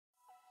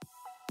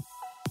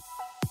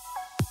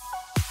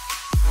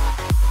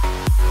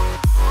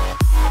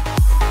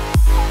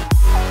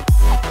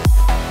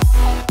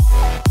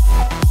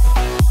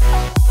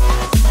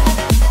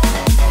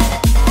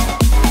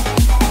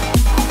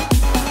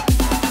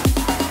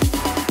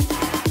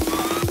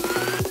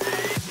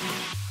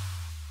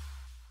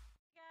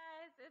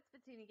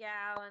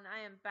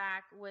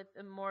with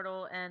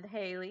Immortal and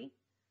Haliee.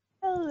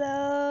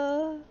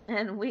 Hello.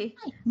 And we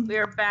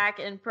are back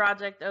in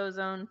Project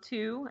Ozone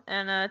 2,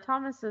 and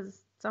Thomas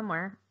is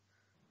somewhere.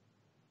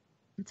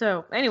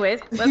 So, anyways,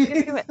 let's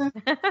get to it.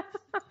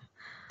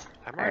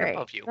 I'm right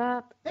above you.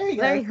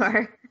 There you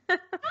are.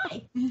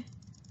 Hi.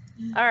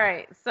 All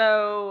right,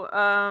 so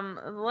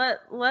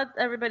let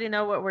everybody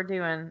know what we're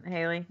doing,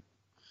 Haliee.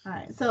 All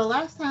right. So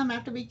last time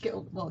after we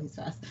killed, well, he's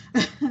fast.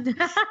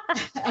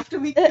 After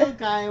we killed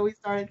Gaia, we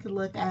started to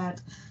look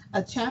at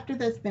a chapter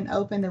that's been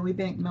open that we've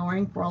been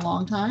ignoring for a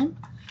long time.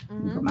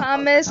 Mm-hmm.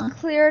 Thomas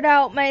cleared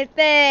out my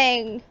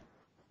thing.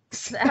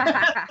 So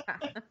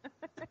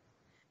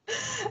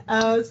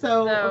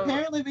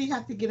apparently we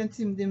have to get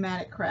into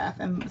pneumatic craft,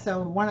 and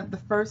so one of the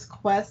first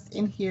quests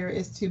in here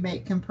is to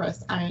make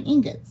compressed iron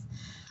ingots.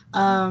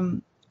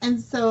 And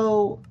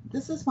so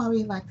this is why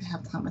we like to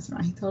have Thomas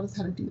around. He told us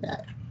how to do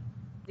that.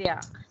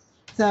 Yeah.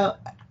 So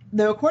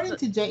according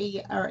to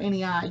JE or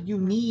NEI, you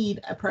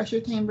need a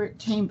pressure chamber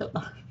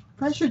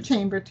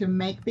to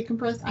make the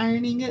compressed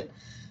iron ingot,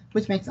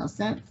 which makes no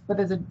sense. But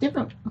there's a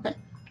different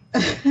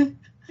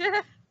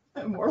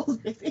Immortal's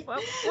busy.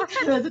 What?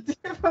 There's a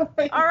different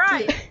way. All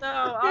right, so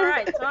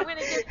I'm gonna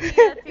get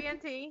the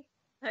TNT.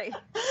 Hey.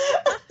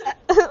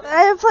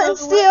 I have flint and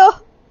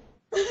steel.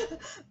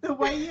 The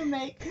way you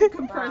make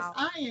compressed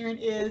iron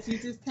is you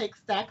just take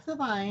stacks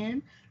of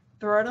iron,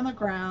 throw it on the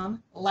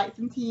ground, light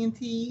some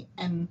TNT,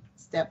 and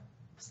step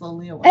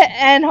slowly away.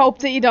 And hope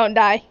that you don't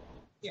die.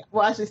 Yeah,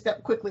 well, actually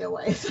step quickly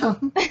away. So.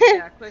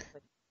 Yeah,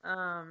 quickly.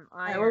 Iron.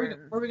 Right, where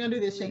are we gonna do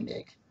this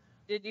shindig?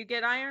 Did you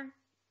get iron?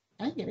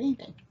 I didn't get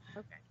anything.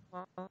 Okay.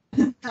 Well,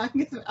 I'll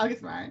get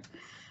some iron.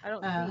 I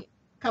don't see it.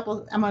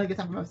 I'm gonna get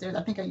some from upstairs.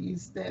 I think I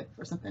used it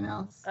for something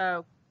else.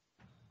 Oh.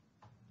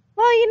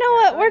 Well, you know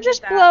what? We're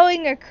just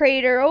blowing a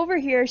crater. Over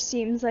here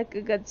seems like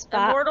a good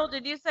spot. Immortal,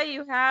 did you say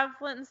you have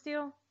flint and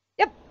steel?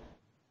 Yep.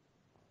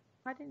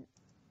 I didn't.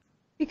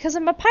 Because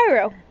I'm a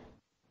pyro.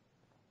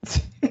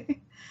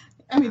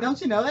 I mean,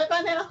 don't you know that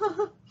by now?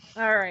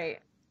 All right.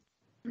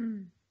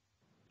 Hold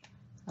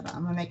on,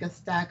 I'm gonna make a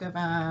stack of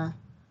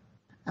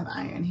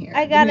iron here.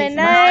 I got a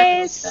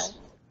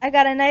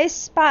nice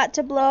spot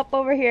to blow up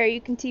over here.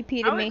 You can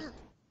TP to me.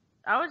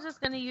 I was just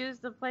gonna use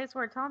the place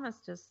where Thomas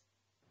just.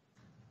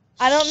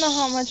 I don't know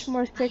how much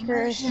more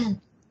thicker.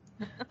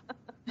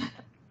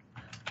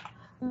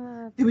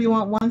 Do we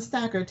want one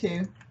stack or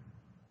two?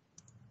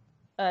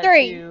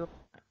 3.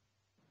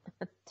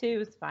 2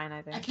 is fine,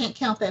 I think. I can't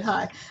count that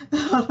high.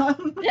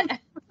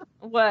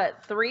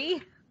 What?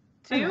 3?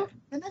 2? Okay.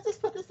 Didn't I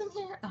just put this in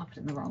here? Oh, I put it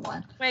in the wrong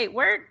one. Wait,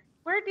 where'd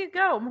you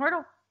go,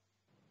 Mortal?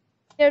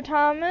 Here,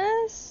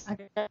 Thomas. I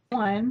got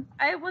one.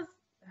 I was.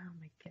 Oh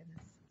my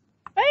goodness.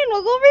 Fine,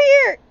 we'll go over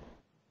here.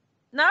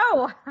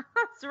 No,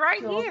 it's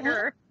right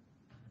here.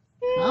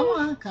 Come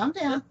on, calm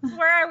down. This is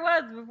where I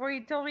was before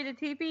you told me to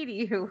TP to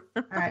you.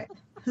 All right.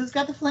 Who's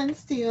got the flint and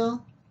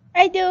steel?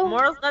 I do.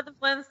 Mortal's got the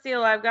flint and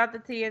steel. I've got the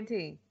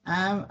TNT.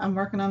 I'm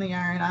working on the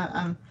iron.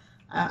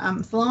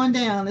 I'm slowing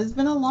down. It's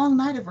been a long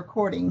night of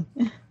recording.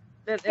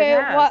 Okay,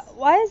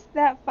 why is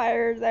that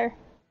fire there?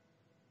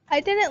 I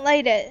didn't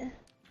light it.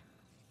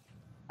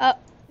 Oh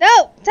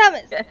no,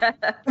 Thomas.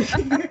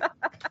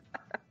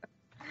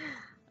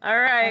 All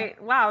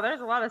right. Wow, there's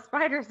a lot of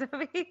spiders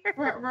over here.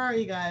 Where are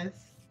you guys?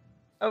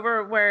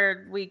 Over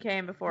where we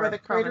came before. Where the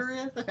crater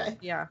is? Okay.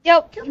 Yeah.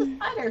 Yep. Kill the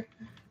spider.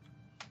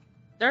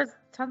 There's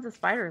tons of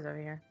spiders over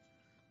here.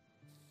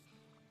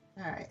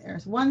 All right.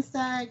 There's one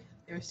stack.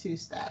 There's 2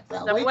 stacks.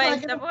 Step away. I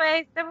can't.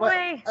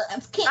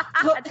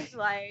 It's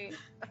like...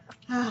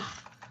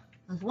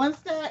 There's 1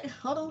 stack.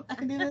 Hold on. I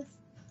can do this.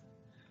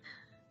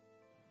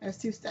 There's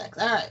 2 stacks.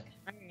 All right.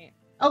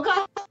 Oh,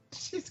 God.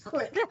 She's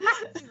quick.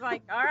 She's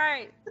like, all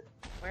right.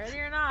 Ready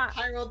or not.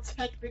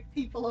 Pyrotechnic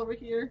people over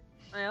here.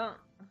 Well.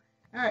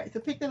 All right. So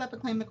pick that up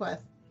and claim the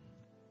quest.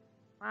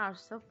 Wow,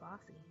 she's so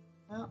bossy.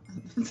 Well,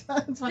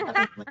 that's what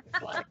I think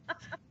it's like.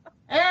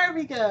 There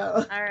we go. All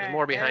right. There's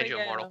more behind you,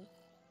 Immortal.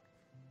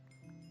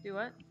 Do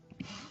what?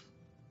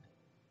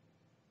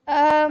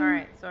 All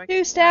right, so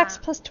 2 stacks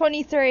plus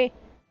 23.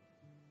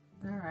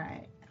 All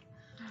right.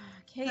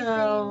 Casings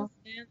and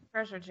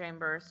pressure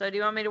chamber. So do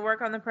you want me to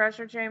work on the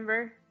pressure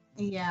chamber?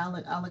 Yeah,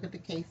 I'll look at the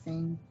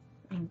casing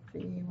and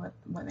see what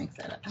makes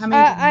that up. How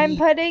many? I'm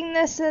putting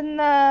this in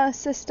the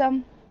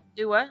system.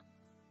 Do what?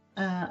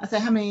 I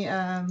said how many?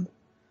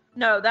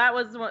 No, that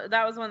was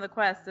one of the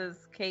quests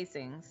is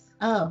casings.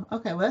 Oh,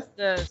 okay. Well,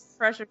 the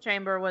pressure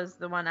chamber was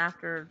the one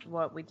after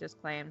what we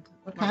just claimed.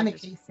 What kind of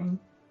casing?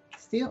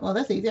 Steel? Well,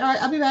 that's easy. All right,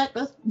 I'll be back.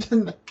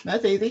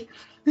 That's easy.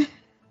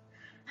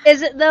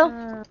 Is it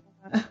though?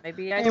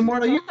 Maybe Hey,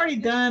 Immortal, you've already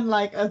done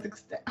like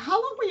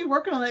how long were you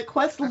working on that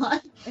quest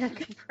line?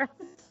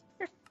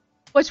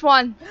 Which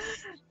one?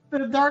 The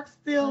dark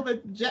steel, the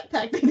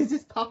jetpack thing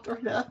just popped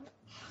right up.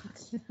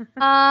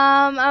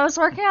 I was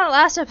working on it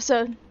last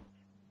episode.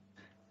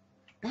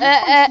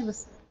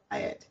 Was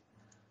quiet.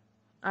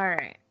 All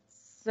right,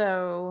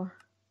 so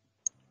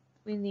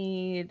we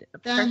need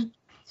a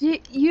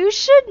You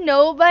should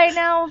know by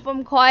now if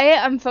I'm quiet,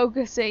 I'm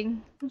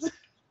focusing.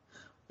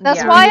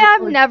 That's why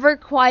I'm never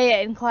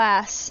quiet in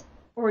class.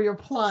 Or you're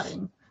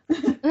plotting.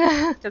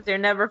 Because you're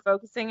never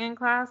focusing in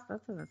class?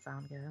 That doesn't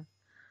sound good.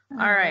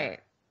 All right.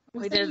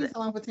 We did it. So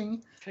long, Petunia.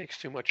 Takes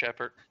too much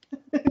effort.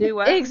 Do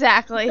what?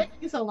 Exactly. Thank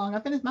you so long. I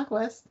finished my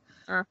quest.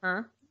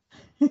 Uh-huh.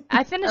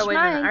 I finished wait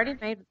mine. I already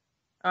made...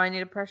 Oh, I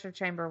need a pressure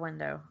chamber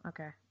window.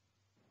 Okay.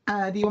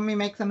 Do you want me to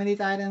make some of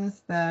these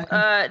items? Nah,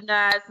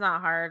 it's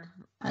not hard.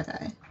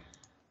 Okay.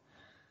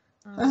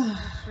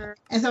 Sure.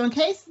 And so in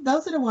case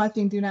those that are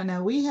watching do not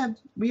know, we are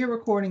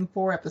recording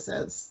 4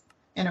 episodes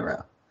in a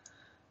row.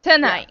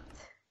 Tonight.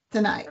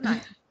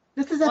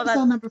 This is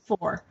episode number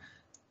 4.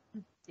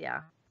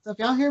 Yeah. So if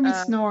y'all hear me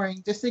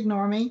snoring, just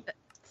ignore me.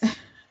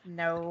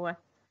 No. I'm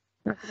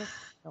not gonna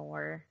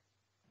snore.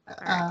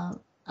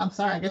 I'm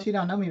sorry. I guess you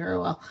don't know me very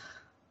well.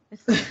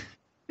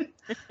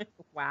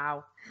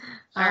 Wow.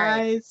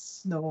 I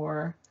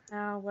snore.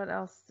 Now, what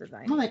else did I?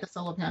 I'm gonna make a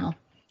solar panel.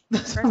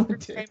 Pressure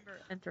chamber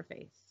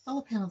interface.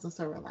 Solar panels are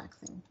so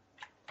relaxing.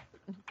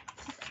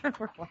 So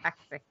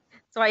relaxing.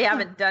 So I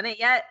haven't done it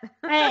yet.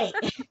 Hey,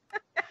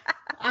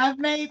 I've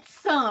made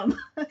some.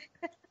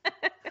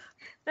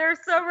 They're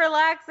so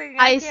relaxing.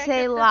 I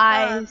say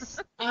lies.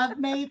 I've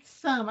made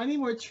some. I need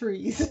more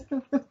trees.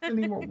 I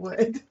need more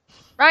wood.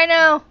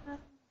 Rhino.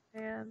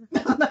 Man.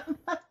 No.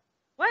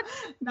 What?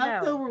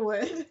 Not silver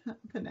wood. I'm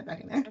putting that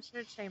back in there.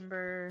 Pressure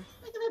chamber.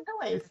 Making that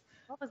noise.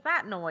 What was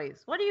that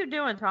noise? What are you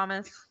doing,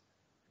 Thomas?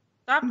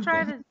 Stop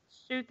trying to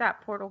shoot that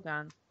portal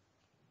gun.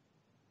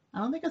 I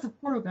don't think it's a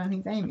portal gun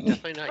he's aiming.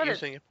 Definitely not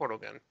using a portal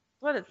gun.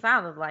 What it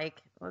sounded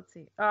like. Let's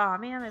see. Oh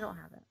man, I don't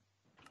have it.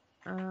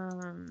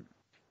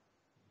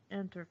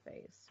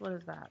 Interface. What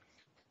is that?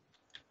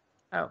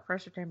 Oh,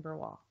 pressure chamber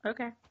wall.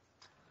 Okay.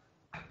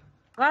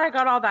 Glad I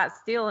got all that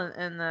steel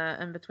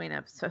in between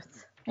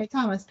episodes. Hey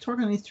Thomas,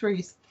 twerk on these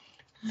trees.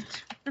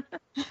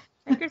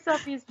 Make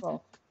yourself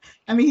useful.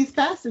 I mean, he's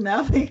fast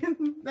enough. There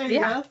you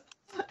go.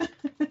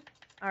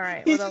 All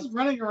right. He's just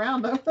running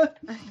around though.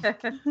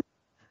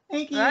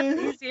 Thank you.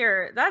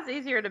 That's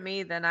easier to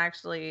me than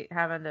actually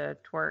having to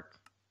twerk.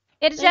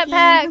 Get a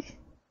jetpack.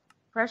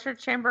 Pressure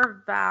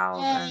chamber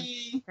valve and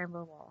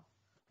chamber wall.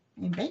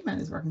 And Bateman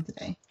is working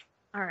today.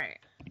 All right.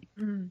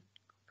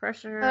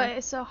 Pressure. Okay,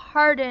 so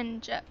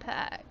hardened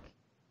jetpack.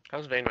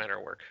 How's vein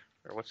miner work?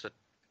 Or what's it?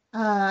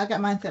 I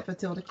got mine set for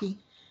tilde key.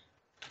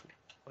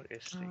 What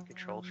is the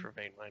controls for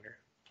vein miner?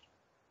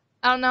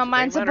 I don't know.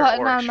 Mine's a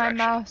button on my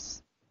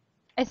mouse.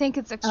 I think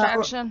it's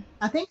extraction.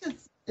 I think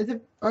it's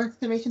or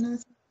excavation in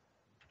this?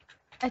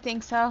 I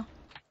think so.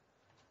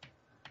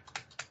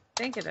 I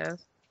think it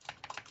is.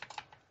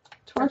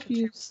 Twerk,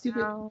 you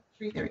stupid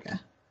tree. There we go.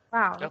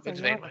 Wow. Nope, it's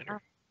vein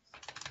miner.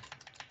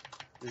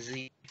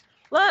 Z.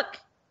 Look!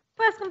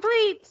 Quest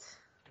complete!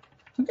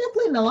 We're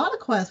completing a lot of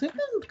quests. We've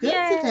been good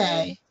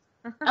today.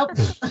 Oh,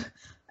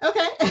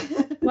 okay.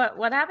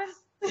 What happened?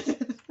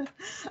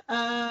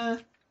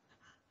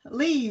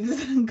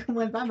 Leaves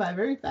went by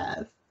very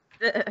fast.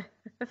 I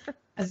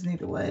just need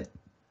the wood.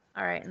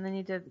 All right, and then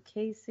you did the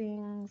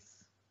casings.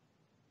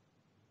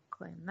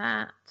 Claim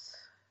that.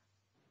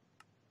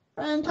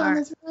 Run,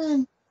 Thomas,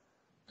 run.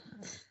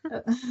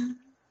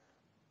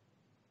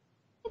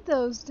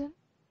 Those didn't.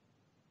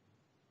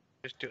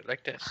 Just do it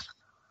like this.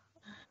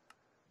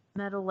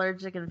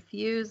 Metallurgic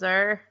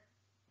infuser.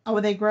 Oh,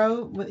 will they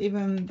grow with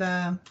even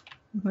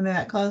when they're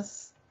that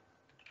close?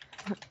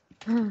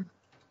 I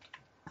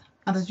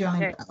thought you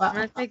only. Okay, I'm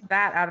gonna take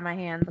that out of my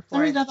hand before.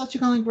 Sorry, I thought you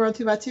could only grow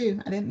 2 by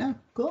 2. I didn't know.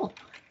 Cool.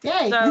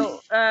 Yay.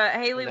 So,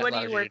 Haley, what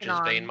are you working on?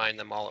 on? Just vein mine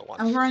them all at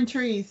once. I'm growing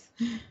trees.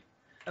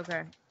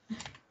 Okay.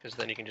 Because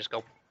then you can just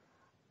go.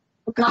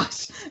 Oh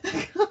gosh.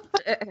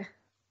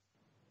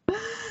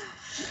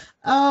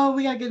 Oh,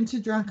 we gotta get into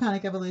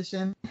Draconic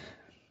Evolution.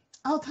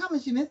 Oh,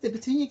 Thomas, you missed it.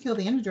 Petunia killed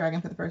the Ender Dragon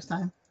for the first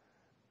time.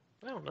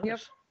 Oh,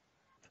 nice.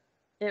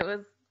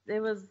 Yep. It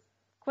was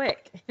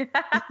quick.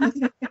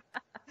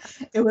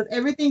 It was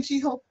everything she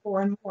hoped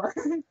for and more.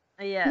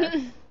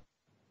 Yes.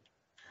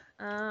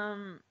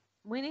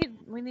 We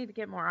need to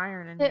get more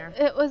iron in here.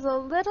 It was a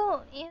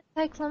little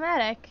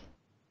anticlimactic.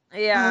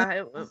 Yeah,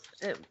 it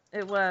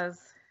was.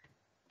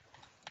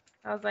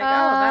 I was like,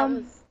 that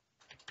was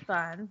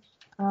fun.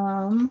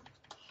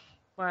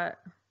 What?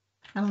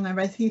 I don't know.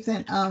 Everybody keeps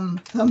saying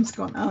thumbs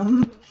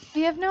going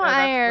We have no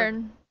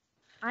iron.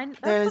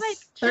 There's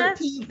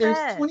 13.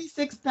 There's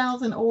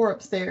 26,000 ore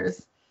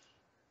upstairs.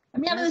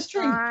 Let me out of this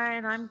tree.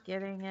 Fine, I'm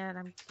getting it.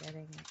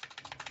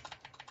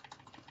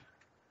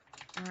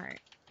 All right.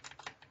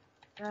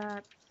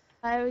 That.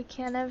 Why we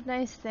can't have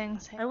nice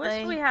things? I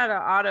wish we had an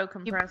auto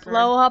compressor. You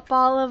blow up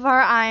all of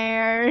our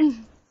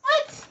iron.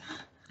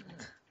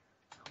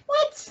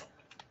 What?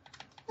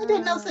 I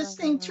didn't know such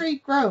thing. Tree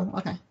grow.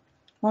 Okay.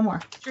 One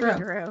more. Tree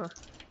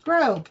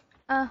grow.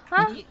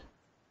 Uh-huh.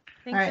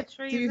 Think the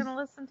tree's gonna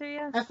listen to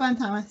you? Have fun,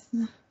 Thomas.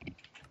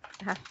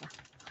 Have fun.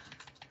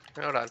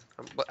 Hold on.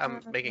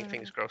 I'm making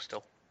things grow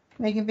still.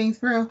 Making things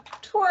grow.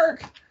 Twerk.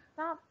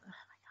 Stop. Oh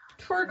my God.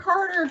 Twerk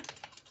harder.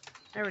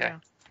 There we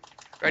go.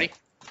 Ready?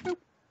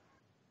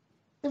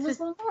 There was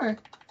one more.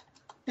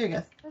 There you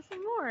go. There's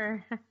some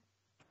more.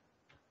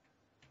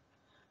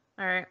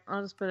 Alright,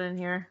 I'll just put it in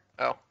here.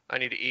 Oh, I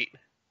need to eat.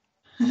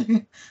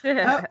 Oh,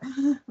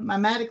 my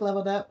Matic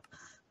leveled up.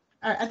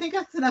 All right, I think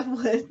that's enough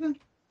wood.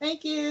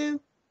 Thank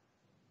you.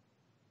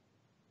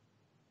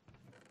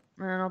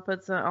 And I'll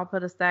put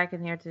a stack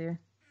in here too.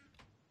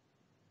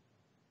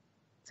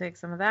 Take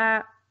some of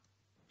that.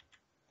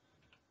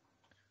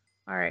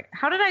 Alright.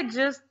 How did I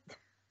just...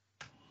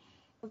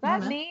 Was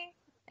that me?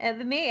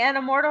 And me and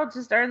Immortal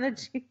just earned the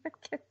achievement?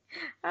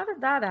 How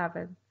did that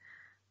happen?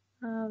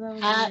 Oh, that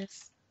was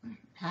Hacks. Weird.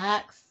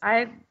 Hacks.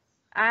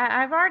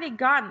 I've already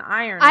gotten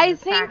iron. I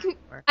think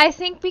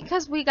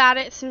because we got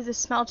it through the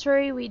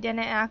smeltery, we didn't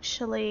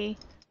actually.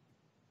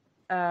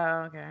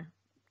 Oh, okay.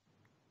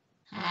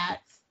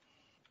 Hacks.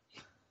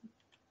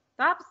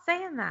 Stop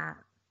saying that.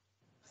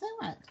 Say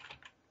what?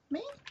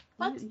 Me?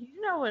 What?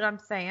 You know what I'm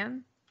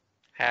saying.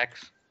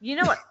 Hacks. You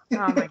know what?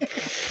 Oh my god.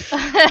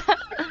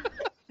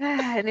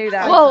 I knew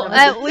that. Well,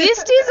 at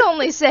least he's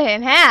only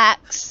saying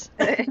hacks.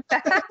 You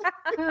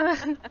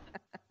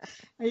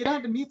don't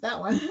have to mute that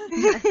one.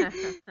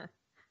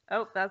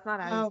 Oh, that's not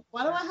how.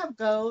 Why do I have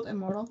gold,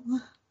 Immortal?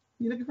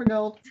 You looking for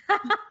gold?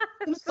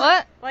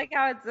 What? Like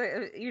how it's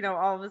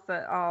all of a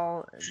sudden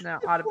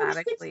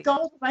automatically.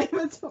 Gold in my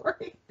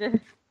inventory.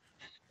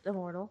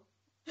 Immortal.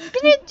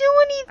 Didn't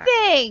do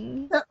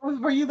anything.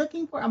 Were you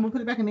looking for? I'm gonna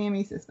put it back in the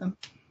ME system.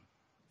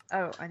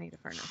 Oh, I need a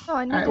furnace. Oh,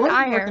 I need All right, what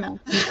are you iron. working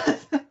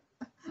on?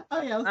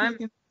 Oh yeah, I was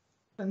making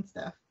fun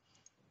stuff.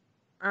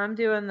 I'm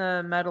doing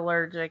the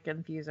metallurgic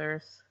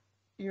infusers.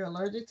 You're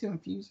allergic to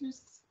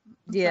infusers?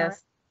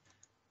 Yes.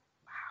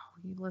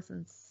 Wow, you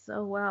listen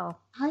so well.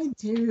 I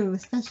do,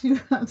 especially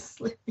when I'm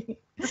sleeping.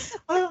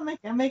 What am I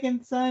making? I'm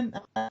making sun.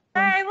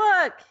 Hey,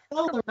 look!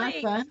 Solar, not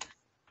sun.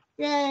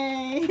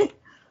 Yay!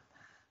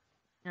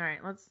 All right,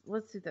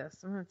 let's do this.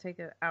 I'm gonna take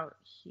it out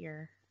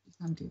here.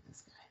 I'm gonna do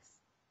this, guys.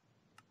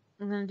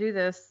 I'm gonna do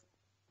this.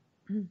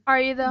 Are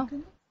you though?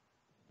 Okay.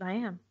 I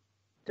am.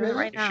 Doing it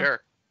Really? right now.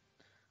 Sure.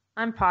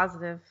 I'm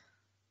positive.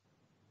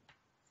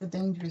 So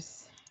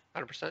dangerous.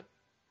 100%.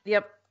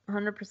 Yep,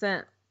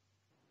 100%.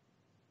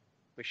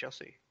 We shall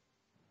see.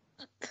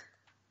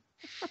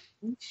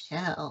 We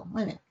shall.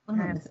 Wait a minute. What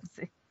am I missing? Let's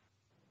see.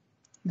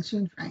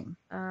 Machine frame.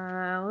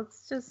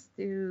 Let's just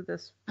do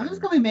this. I'm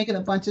just gonna be making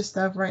a bunch of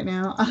stuff right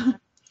now.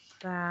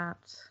 That.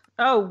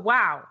 Oh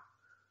wow.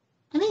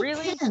 I need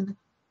Really? 10.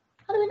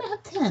 How do we not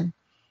have 10?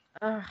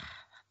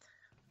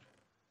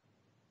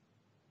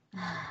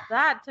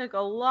 That took a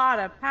lot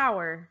of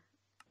power.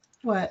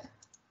 What?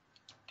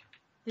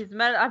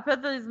 I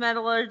put these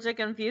metallurgic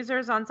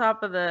infusers on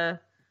top of the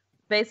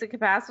basic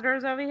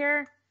capacitors over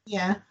here.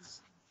 Yeah.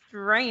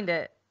 Drained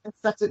it. It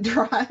sucks it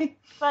dry.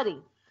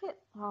 Buddy.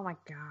 Oh my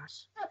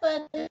gosh. Hi,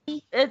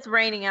 buddy. It's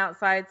raining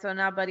outside, so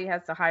now Buddy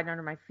has to hide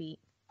under my feet.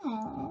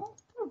 Oh,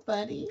 poor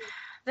buddy.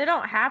 They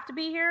don't have to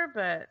be here,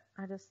 but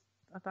I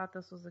thought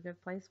this was a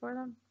good place for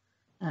them.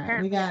 All right,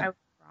 Apparently, I was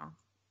wrong.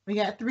 we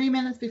got 3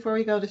 minutes before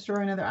we go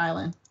destroy another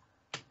island.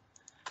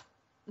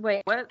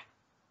 Wait, what?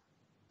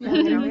 Yeah,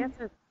 We have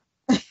to...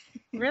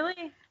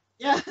 Really?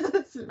 Yeah.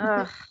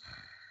 Ugh.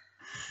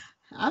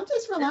 I'm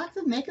just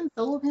relaxing, making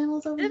solar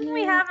panels over Didn't here.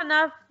 we have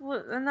enough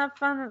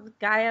fun with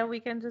Gaia? We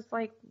can just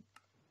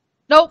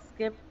Nope.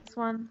 skip this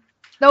one.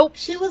 Nope.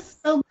 She was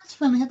so much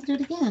fun. We have to do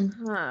it again.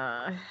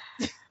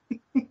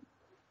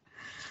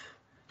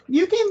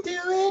 You can do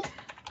it.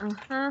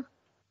 Uh-huh.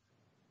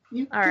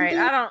 You All can right. do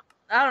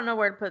I don't know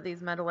where to put these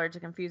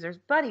metallurgic infusers.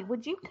 Buddy,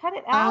 would you cut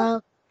it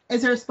out?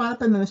 Is there a spot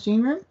up in the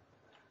machine room?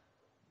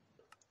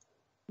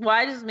 Well,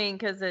 I just mean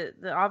because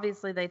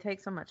obviously they take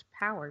so much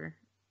power.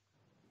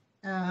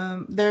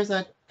 There's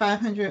a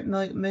 500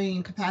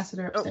 million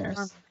capacitor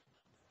upstairs.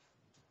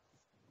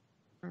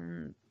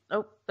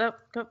 Go.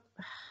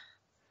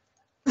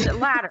 The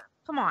ladder.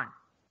 Come on.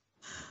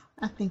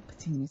 I think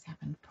Petunia's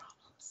having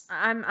problems.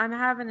 I'm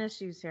having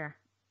issues here.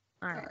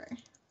 All right. Sorry.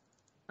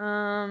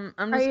 I'm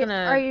just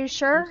gonna. Are you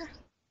sure?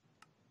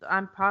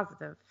 I'm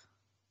positive.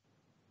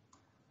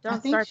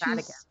 Don't start that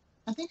again.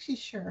 I think she's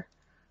sure.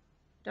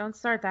 Don't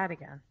start that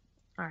again.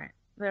 All right.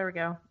 There we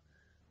go.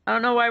 I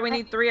don't know why we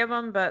need 3 of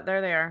them, but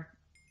there they are.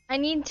 I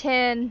need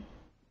 10.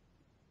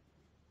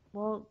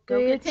 Well, go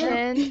get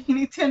 10. You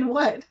need 10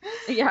 what?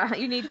 Yeah,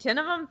 you need 10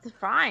 of them?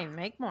 Fine,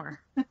 make more.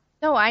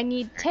 No, I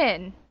need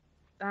 10.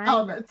 I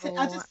Oh, know,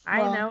 but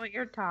I know what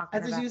you're talking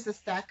about. I just used a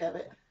stack of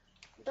it.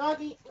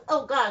 Doggy.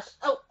 Oh gosh.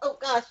 Oh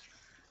gosh.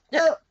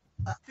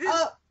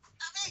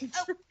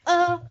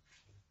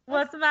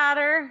 What's the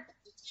matter?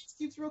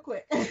 Excuse real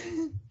quick.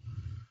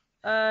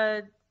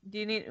 Do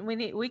you need?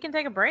 We can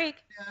take a break.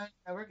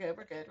 No, we're good.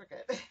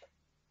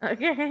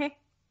 Okay.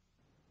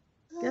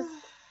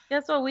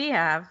 Guess what we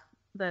have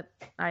that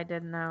I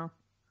didn't know.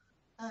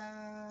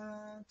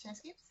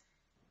 Chance cubes?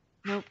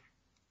 Nope.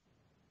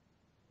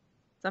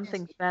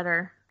 Something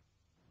better.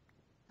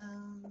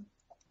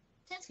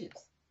 Chance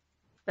cubes.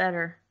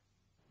 Better.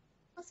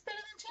 What's better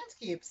than chance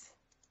cubes?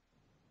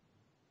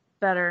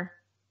 Better.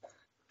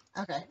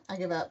 Okay, I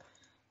give up.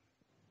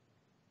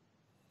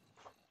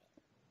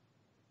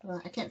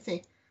 I can't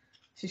see.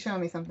 She's showing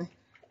me something.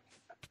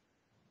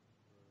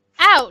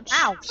 Ouch!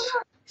 Ow!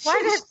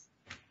 Why did?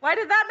 Why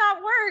did that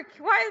not work?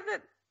 Why is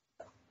it?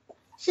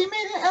 She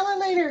made an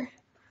elevator.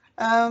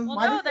 Well,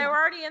 no, they were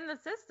already in the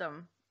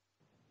system.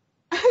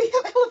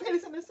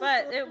 Elevators in the system.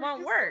 But it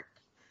won't work.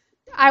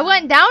 I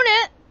went down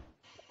it.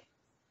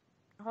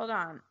 Hold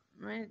on.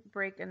 Let me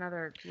break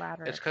another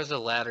ladder. It's because the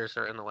ladders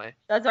are in the way.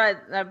 That's why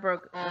I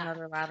broke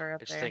another ladder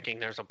up It's there. thinking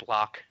there's a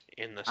block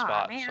in the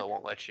spot, man. so it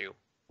won't let you.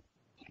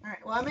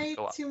 Alright, well I made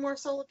 2 more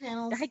solar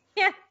panels. I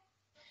can't.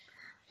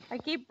 I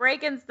keep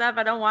breaking stuff.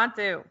 I don't want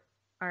to.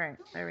 Alright,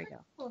 there we go.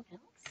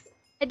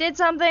 I did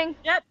something.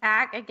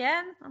 Jetpack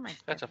again? Oh my god.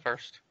 That's a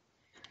first.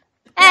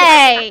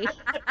 Hey!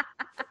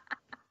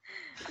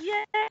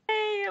 Yay,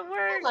 it I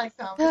worked. like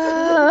Thomas.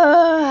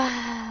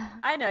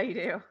 I know you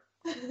do.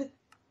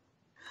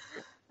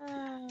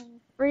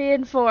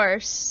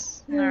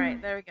 Reinforce.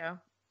 Alright, there we go.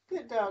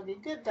 Good doggy,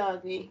 good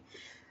doggy.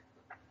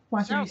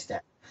 Watch No. your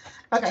step.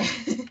 Okay.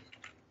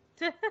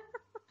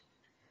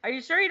 Are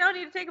you sure you don't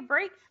need to take a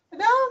break?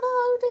 No,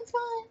 everything's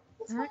fine.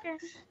 It's fine. Okay.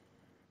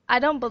 I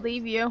don't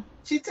believe you.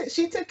 She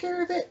took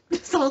care of it.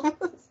 So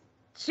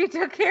She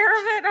took care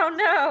of it? Oh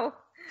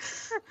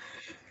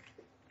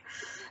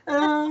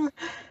no.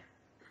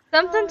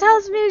 Something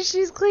tells me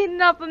she's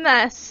cleaning up a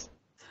mess.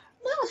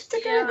 No, she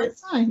took care of it.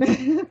 It's fine.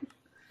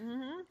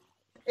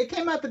 It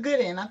came out the good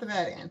end, not the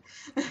bad end.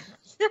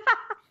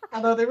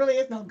 Although there really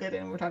is no good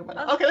end we're talking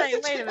about. Okay,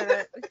 wait a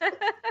minute.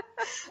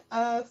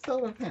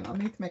 Solar panel. I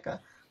need to make a.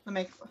 Why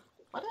did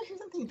I hear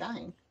something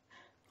dying?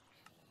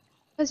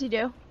 Because you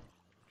do.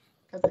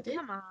 Because I did.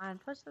 Come on,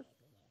 push this.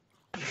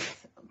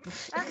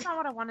 That's not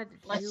what I wanted to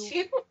do. Bless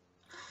you.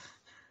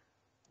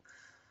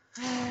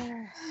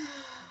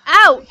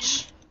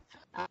 Ouch!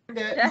 I'll do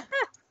it.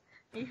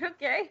 You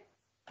okay?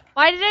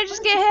 Why did I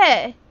just get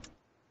hit?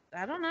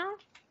 I don't know.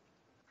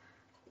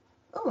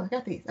 Oh, I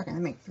got these. Okay, let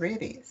me make 3 of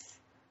these.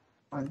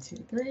 1, 2,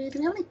 3. Do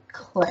we have any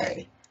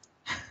clay?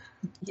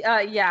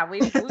 Yeah,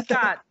 we've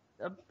got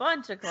a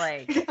bunch of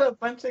clay. We got a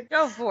bunch of.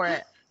 Go for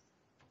it.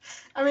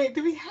 I mean,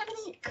 do we have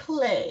any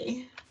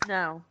clay?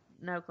 No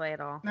clay at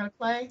all. No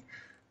clay?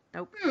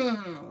 Nope.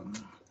 All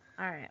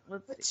right,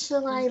 let's What see.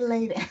 shall I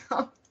lay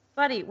down?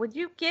 Buddy, would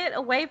you get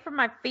away from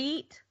my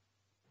feet?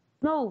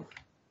 Move.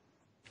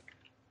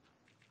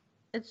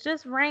 It's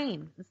just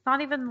rain. It's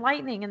not even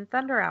lightning and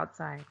thunder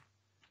outside.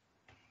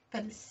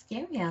 But it's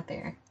scary out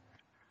there.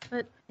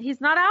 But he's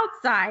not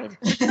outside.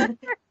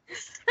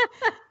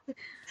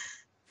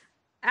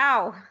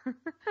 Ow. All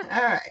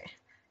right.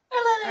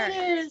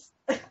 Elevators.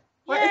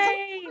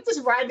 Yay! I'm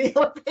just riding the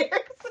elevators.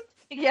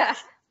 Yeah.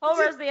 Whole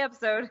rest of the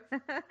episode.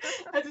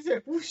 I just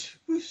heard whoosh,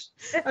 whoosh.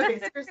 Okay,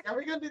 seriously, are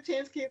we going to do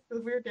chance cubes?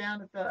 Because we're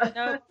down at the...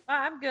 No,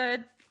 I'm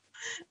good.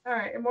 All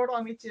right, Immortal,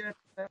 I'll meet you at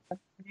the...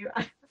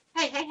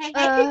 Hey.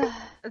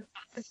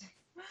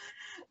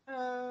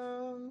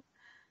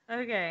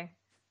 Okay.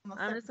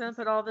 I'm just going to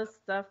put all this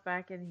stuff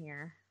back in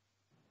here.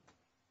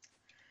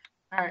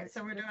 All right,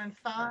 so we're doing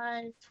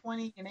 5,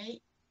 20, and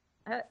 8.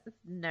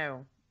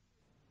 No.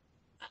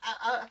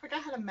 I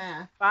forgot how to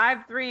math.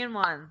 5, 3, and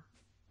 1.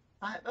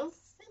 Those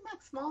seem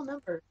like small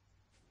numbers.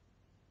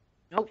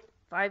 Nope.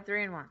 5,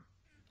 3, and 1.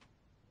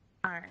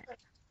 All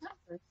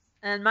right.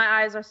 And my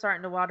eyes are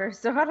starting to water,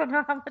 so I don't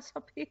know how much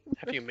I'll be.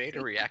 Have you made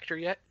a reactor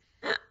yet?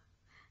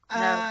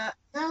 No,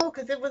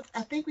 because it was.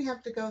 I think we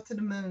have to go to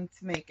the moon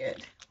to make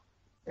it.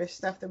 There's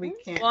stuff that we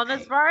can't. Well, and make.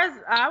 as far as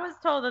I was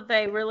told that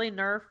they really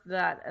nerfed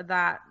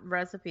that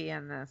recipe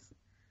in this.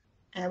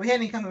 And we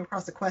hadn't come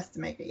across a quest to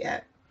make it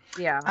yet.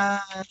 Yeah.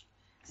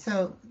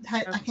 So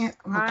I can't.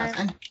 Oh my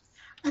gosh,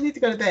 I need to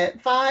go to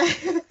bed.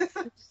 5.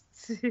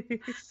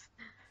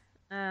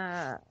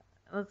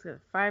 Let's go.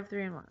 5,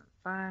 3, and 1.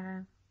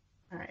 5.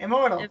 All right,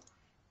 Immortal.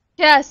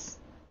 Yes.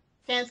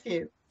 Chance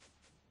cube.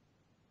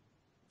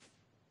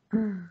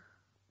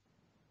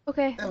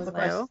 Okay. That was a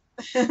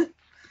question.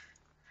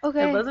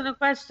 Okay. It wasn't a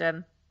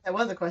question. That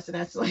was a question,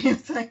 actually.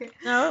 It's like,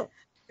 No.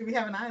 do we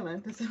have an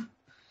island?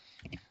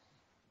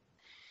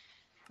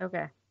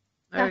 Okay.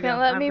 Okay,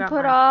 let me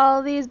put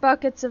all these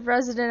buckets of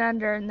Resident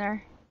Ender in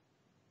there.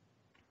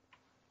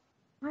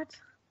 What?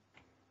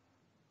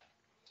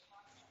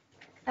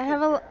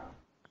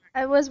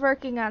 I was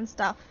working on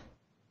stuff.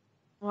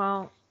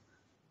 Well,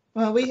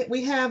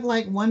 we have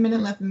like 1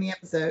 minute left in the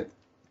episode.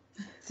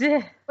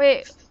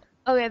 Wait.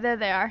 Okay, there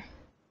they are.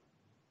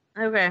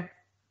 Okay.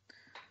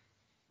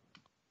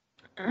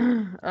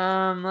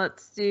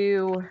 Let's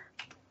do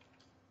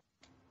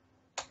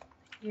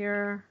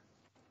here.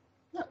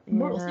 No,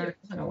 Immortal's here.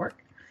 It's not gonna work.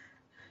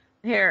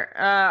 Here,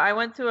 I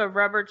went to a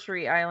rubber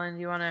tree island.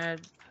 You wanna?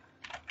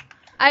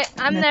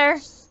 I'm there.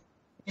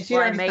 Yeah, she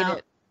Well, I already made found,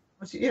 it.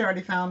 Well, she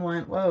already found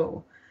one.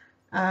 Whoa.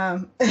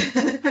 Oh,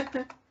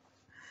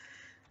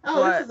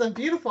 What? this is a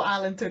beautiful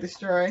island to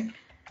destroy.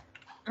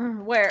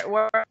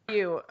 Where are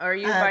you? Are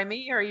you by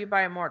me or are you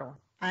by Immortal?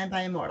 I'm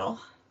by Immortal.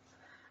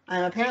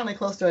 I'm apparently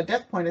close to a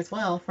death point as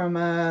well from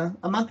a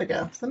month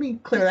ago. So let me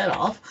clear that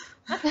off.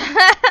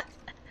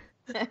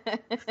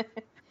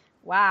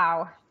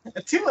 Wow.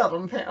 2 of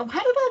them. How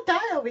did I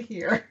die over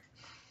here?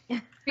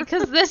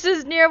 Because this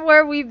is near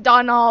where we've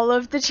done all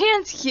of the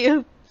chance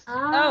cubes.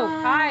 Oh,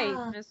 hi,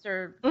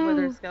 Mr.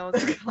 Wither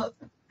Skeleton.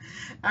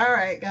 All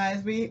right,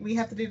 guys, we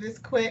have to do this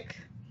quick.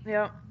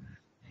 Yep.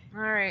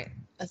 All right.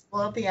 Let's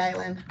blow up the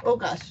island. Oh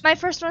gosh. My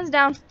first one's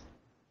down.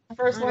 My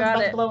first I one's got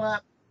about it. to blow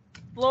up.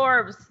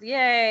 Florbs,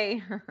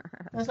 yay.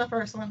 That's my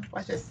first one.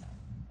 Watch this.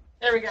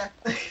 There we go.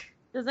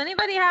 Does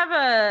anybody have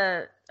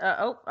a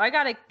oh, I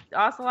got a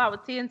ocelot with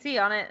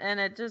TNT on it, and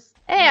it just...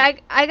 Hey,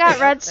 I got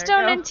There redstone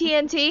you go. and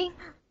TNT.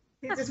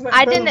 He just went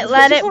I boom. didn't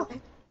let it.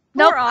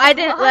 Nope, I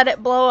didn't ocelot. let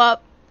it blow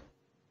up.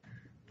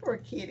 Poor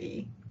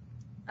kitty.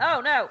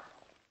 Oh, no.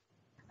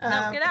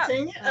 No, get out.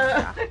 Petunia?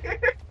 Oh,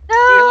 No,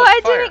 look,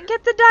 I fire. didn't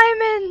get the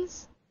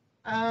diamonds.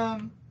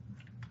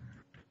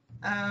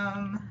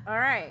 All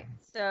right,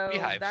 so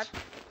Beehives. that's...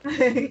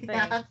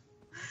 Yeah.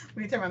 Let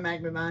me turn my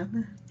magnet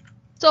on.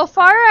 So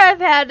far, I've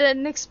had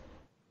an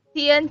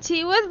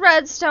TNT with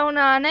redstone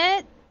on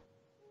it,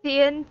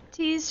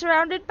 TNT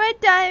surrounded by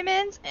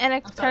diamonds,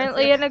 and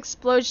currently an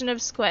explosion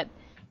of squid.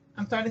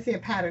 I'm starting to see a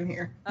pattern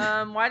here.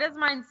 Why does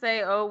mine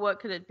say, oh, what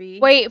could it be?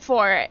 Wait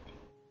for it.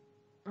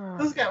 Oh,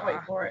 Who's got to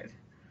wait for it?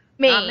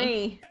 Me. Not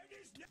me.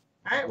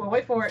 All right, well,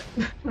 wait for it.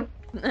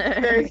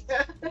 There you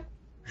go.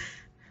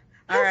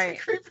 All right,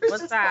 Creepers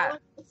what's just that?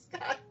 falling from the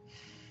sky.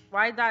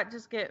 Why did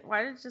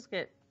it just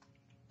get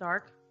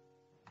dark?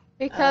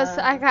 Because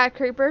I got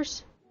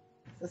creepers.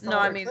 The No, solar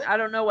I mean, eclipse? I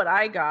don't know what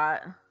I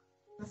got.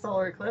 The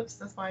solar eclipse.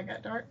 That's why it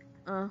got dark.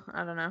 I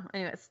don't know.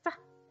 Anyway, stop.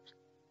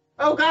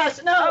 Oh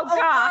gosh, no! Oh,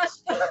 gosh.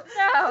 gosh!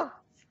 No.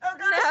 Oh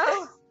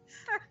gosh!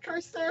 No.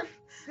 Cursor.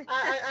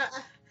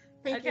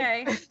 Thank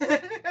Okay. you.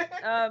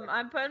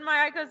 I'm putting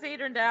my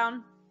icosahedron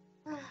down.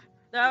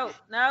 No.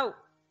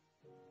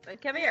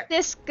 Come here.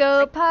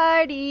 Disco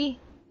party.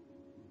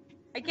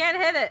 I can't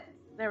hit it.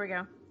 There we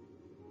go.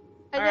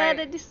 I All got right.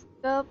 a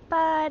disco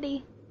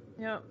party.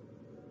 Yep.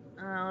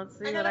 Let's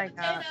see I what got I a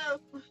got.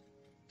 potato.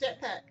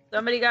 Jetpack.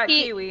 Somebody got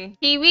kiwi.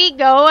 Kiwi,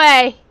 go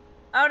away.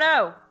 Oh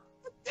no.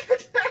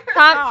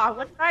 Tom, Oh,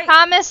 what did I?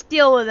 Thomas,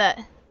 deal with it.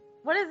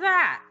 What is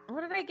that?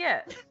 What did I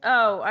get?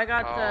 Oh, I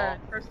got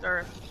the cursed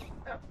earth.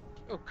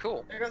 Oh,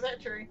 cool. There goes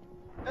that tree.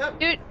 Oh,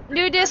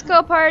 New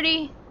disco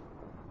party.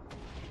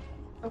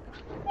 oh,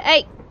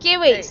 Hey,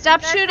 Kiwi, Hey,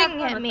 stop you guys have shooting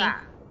fun at with me.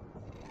 that.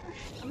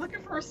 I'm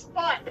looking for a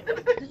spot.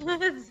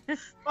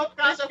 Just Oh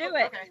gosh, do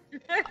it.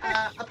 Okay.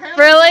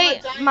 Apparently Really? I'm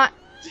a giant- My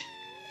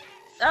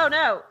Oh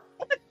no.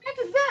 What the heck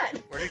is that?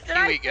 Where did Did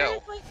I Kiwi go?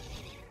 seriously?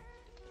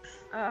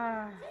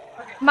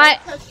 Okay, My-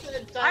 don't touch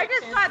the I giant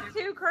just got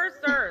champion. 2 cursed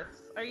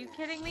earths. Are you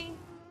kidding me?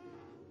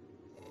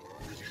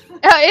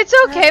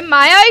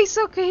 it's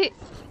okay.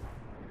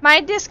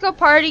 My disco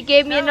party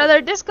gave me No.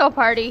 another disco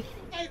party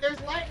Hey, there's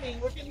lightning.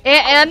 We're getting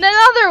and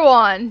another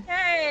one.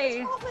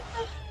 Hey. Oh, what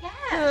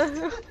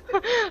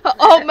the heck?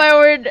 Oh my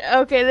word.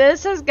 Okay,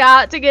 this has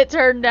got to get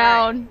turned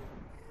down.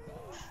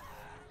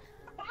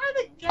 Why are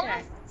the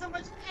gas so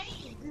much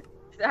pain?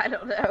 I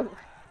don't know.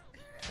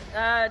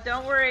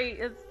 Don't worry,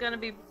 it's gonna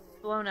be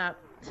blown up.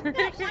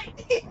 That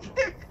lightning.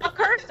 The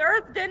cursed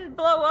earth didn't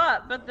blow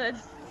up, but the...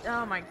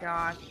 Oh my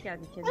gosh, you gotta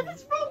be kidding What me.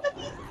 is wrong with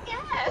these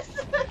gas?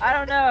 I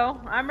don't know.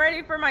 I'm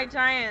ready for my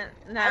giant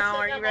now.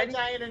 Are you ready?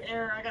 I giant in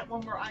error. I got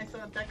one more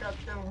ISO and back up.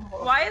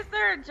 Why is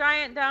there a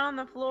giant down on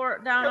the floor,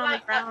 down on the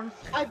ground?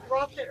 I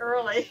dropped it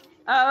early.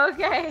 Oh,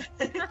 okay.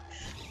 I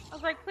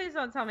was like, please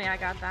don't tell me I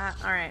got that.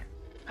 All right.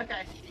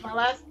 Okay, my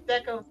last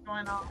deco's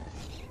going on.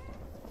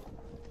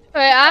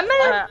 Wait, I'm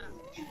gonna.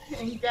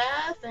 And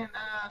gas and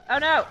Oh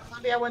no.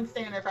 maybe I wouldn't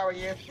stand there if I were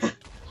you.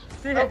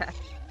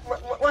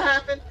 What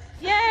happened?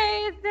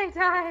 Yay, it's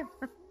daytime.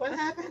 What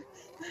happened?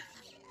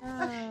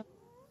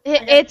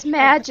 It's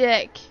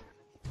magic.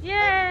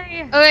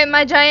 Yay. Okay,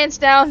 my giant's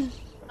down.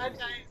 My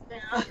giant's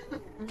down.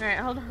 All right,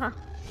 hold on.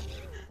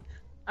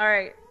 All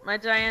right, my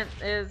giant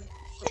is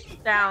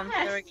down.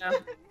 There we go.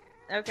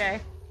 Okay.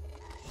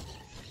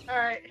 All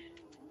right,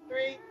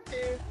 3, 2.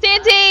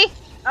 TNT!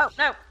 Oh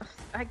no,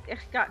 I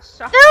got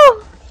shot.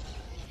 No!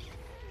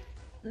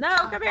 No,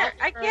 come here.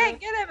 I can't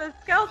get him. The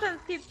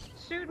skeletons keep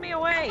shooting me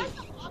away.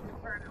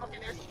 Okay,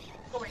 there's.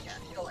 Go away, guys.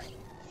 Go away.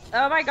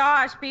 Oh my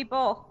gosh,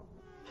 people.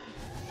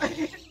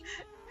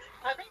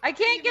 I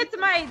can't you get to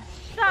need my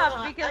stuff Hold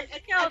on, because I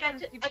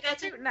skeletons got you, keep I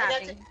got you, shooting I at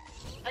got me. you.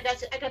 I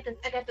got this.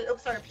 I got this. Oh,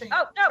 sorry.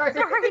 Oh, no,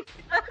 sorry.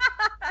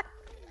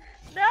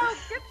 No,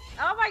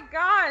 oh my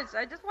gosh.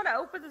 I just want to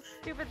open this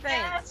stupid thing.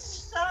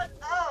 Yes, shut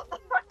up.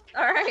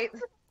 Alright.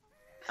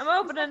 I'm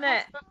opening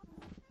it.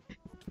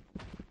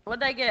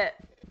 What'd I get?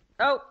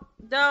 Oh,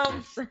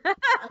 domes.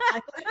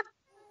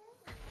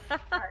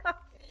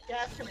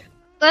 Yes, come here.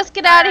 Let's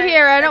get out of Alright.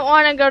 here. I don't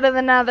want to go to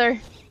the nether.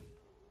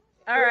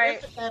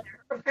 Alright.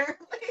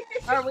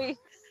 Apparently.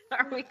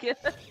 Are we good?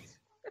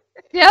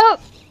 Yep.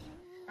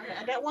 Okay,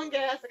 I got one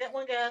gas.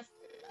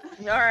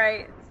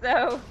 Alright,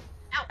 so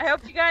I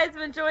hope you guys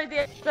have enjoyed the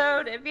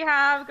episode. If you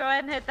have, go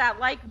ahead and hit that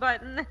like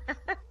button.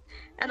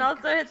 And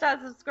also hit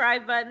that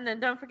subscribe button. And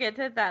don't forget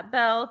to hit that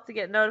bell to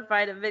get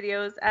notified of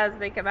videos as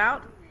they come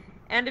out.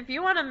 And if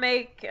you want to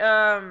make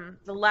the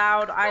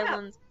Loud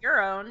Islands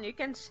your own, you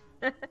can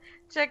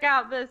check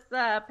out this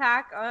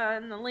pack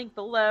on the link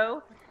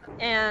below.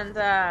 And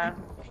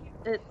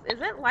Is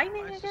it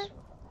lightning again?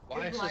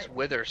 Why It's is this like-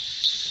 wither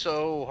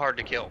so hard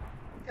to kill?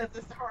 Because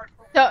it's hard.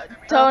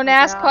 Don't my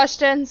ask God.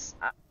 questions.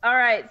 All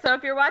right, so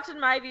if you're watching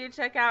my view,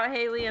 check out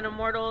Haliee and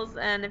Immortals,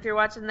 and if you're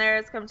watching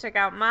theirs, come check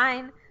out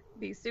mine.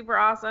 It'd be super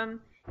awesome.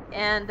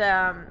 And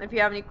if you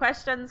have any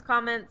questions,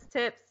 comments,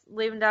 tips,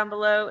 leave them down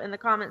below in the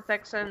comment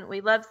section. We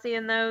love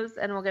seeing those,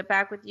 and we'll get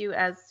back with you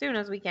as soon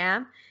as we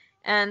can.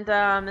 And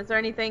is there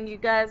anything you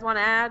guys want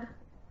to add?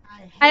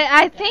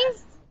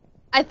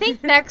 I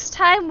think next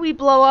time we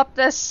blow up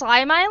the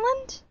slime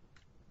island.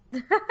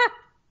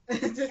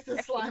 Just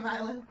a slime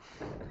island.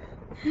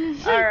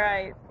 All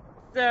right.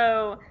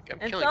 So I'm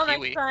until killing next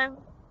Kiwi. time,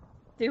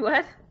 do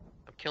what?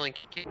 I'm killing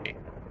Kiwi.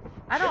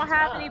 I don't Good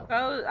have job. any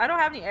bows. I don't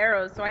have any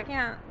arrows, so I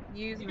can't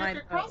use You my got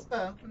your bow.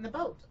 crossbow from the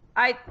boat.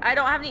 I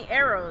don't have any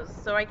arrows,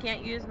 so I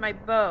can't use my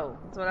bow.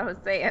 That's what I was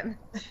saying.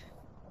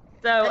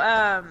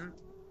 So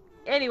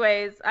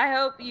anyways, I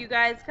hope you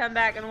guys come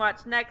back and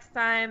watch next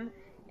time.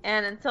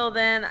 And until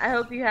then, I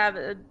hope you have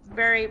a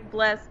very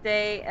blessed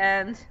day,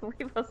 and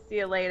we will see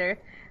you later.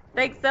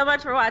 Thanks so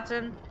much for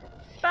watching.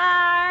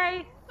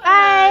 Bye.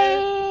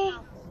 Bye.